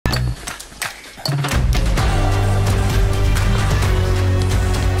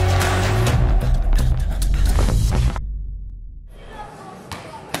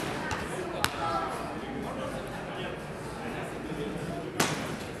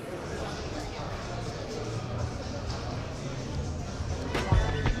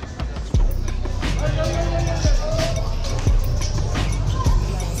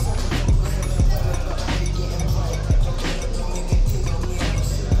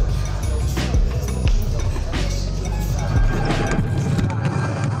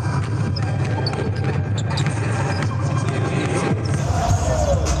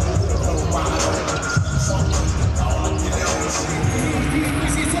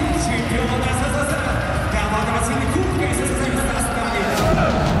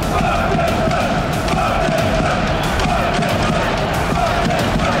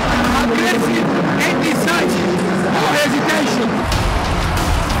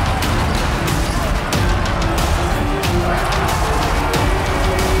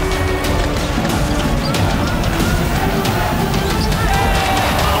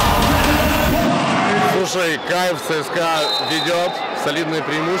ЦСКА ведет, солидное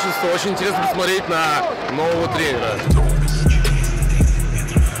преимущество. Очень интересно посмотреть на нового тренера.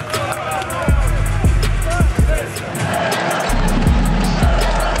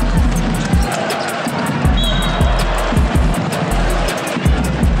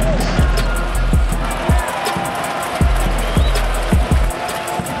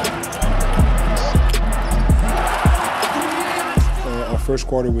 First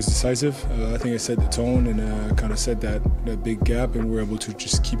quarter was decisive. I think it set the tone and kind of set that big gap, and we were able to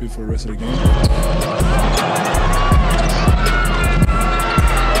just keep it for the rest of the game.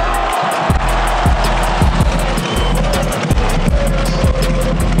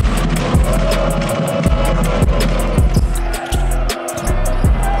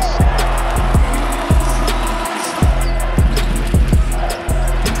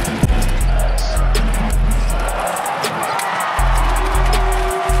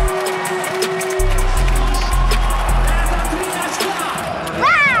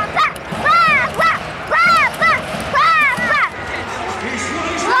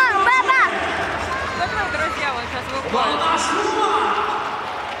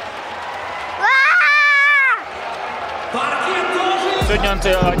 Сегодня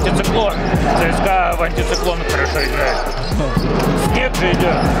антициклон. ЦСКА в антициклон хорошо играет. Снег же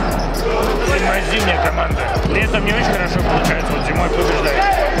идет. Зимняя команда. Летом не очень хорошо получается, вот зимой побеждает.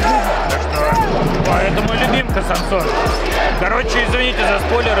 Так что, поэтому любимка Самсон. Короче, извините за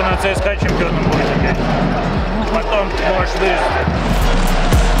спойлеры, но ЦСКА чемпионом будет опять. Потом можешь вырезать.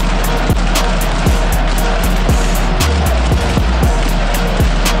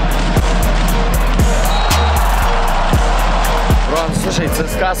 Слушай,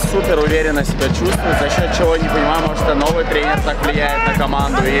 ЦСКА супер уверенно себя чувствует, за счет чего, не понимаю, может, это новый тренер так влияет на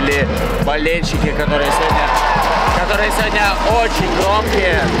команду, или болельщики, которые сегодня очень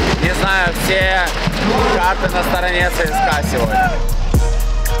громкие, не знаю, все карты на стороне ЦСКА сегодня.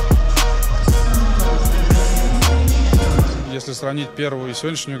 Если сравнить первую и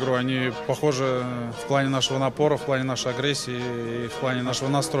сегодняшнюю игру, они похожи в плане нашего напора, в плане нашей агрессии и в плане нашего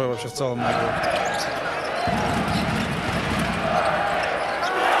настроя вообще в целом на игру.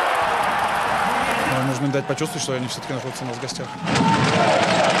 Нужно им дать почувствовать, что они все-таки находятся у нас в гостях.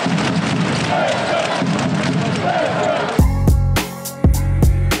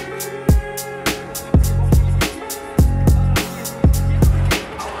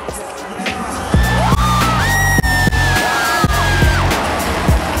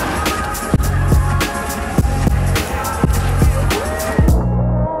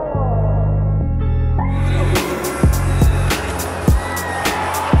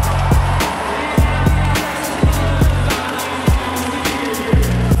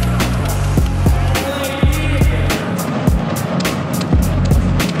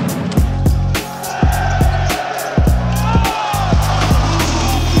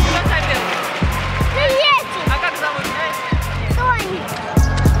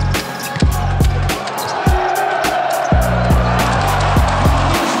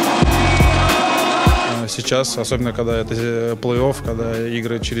 Сейчас, особенно когда это плей-офф, когда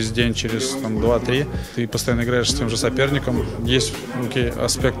игры через день, через 2-3, ты постоянно играешь с тем же соперником. Есть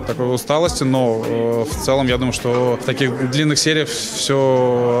аспект такой усталости, но в целом я думаю, что в таких длинных сериях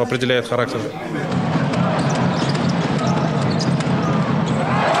все определяет характер.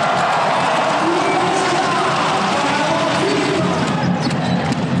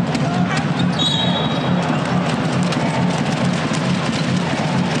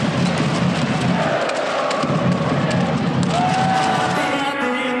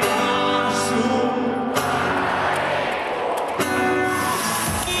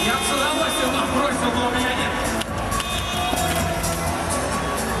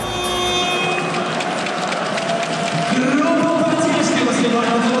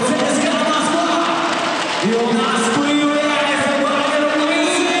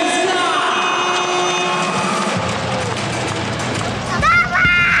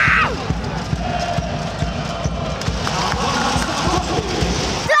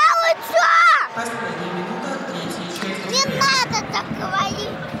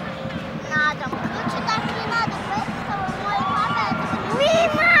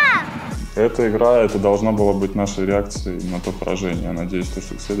 Эта игра, это должна была быть нашей реакцией на то поражение. Я надеюсь, что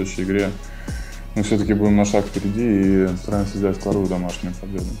в следующей игре мы все-таки будем на шаг впереди и стараемся взять вторую домашнюю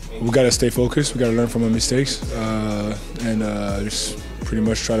победу. We gotta stay focused. We gotta learn from our mistakes and just pretty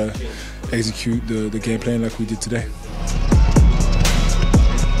much try to execute the game plan like we did today.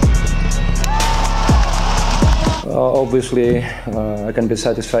 Obviously, I can be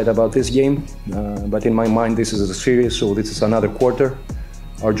satisfied about this game, but in my mind, this is a series, so this is another quarter.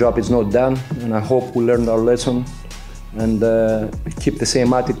 our job is not done, and I hope we learned our lesson and keep the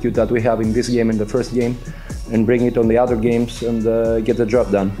same attitude that we have in this game, in the first game, and bring it on the other games and get the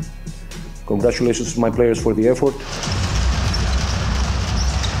job done. Congratulations to my players for the effort.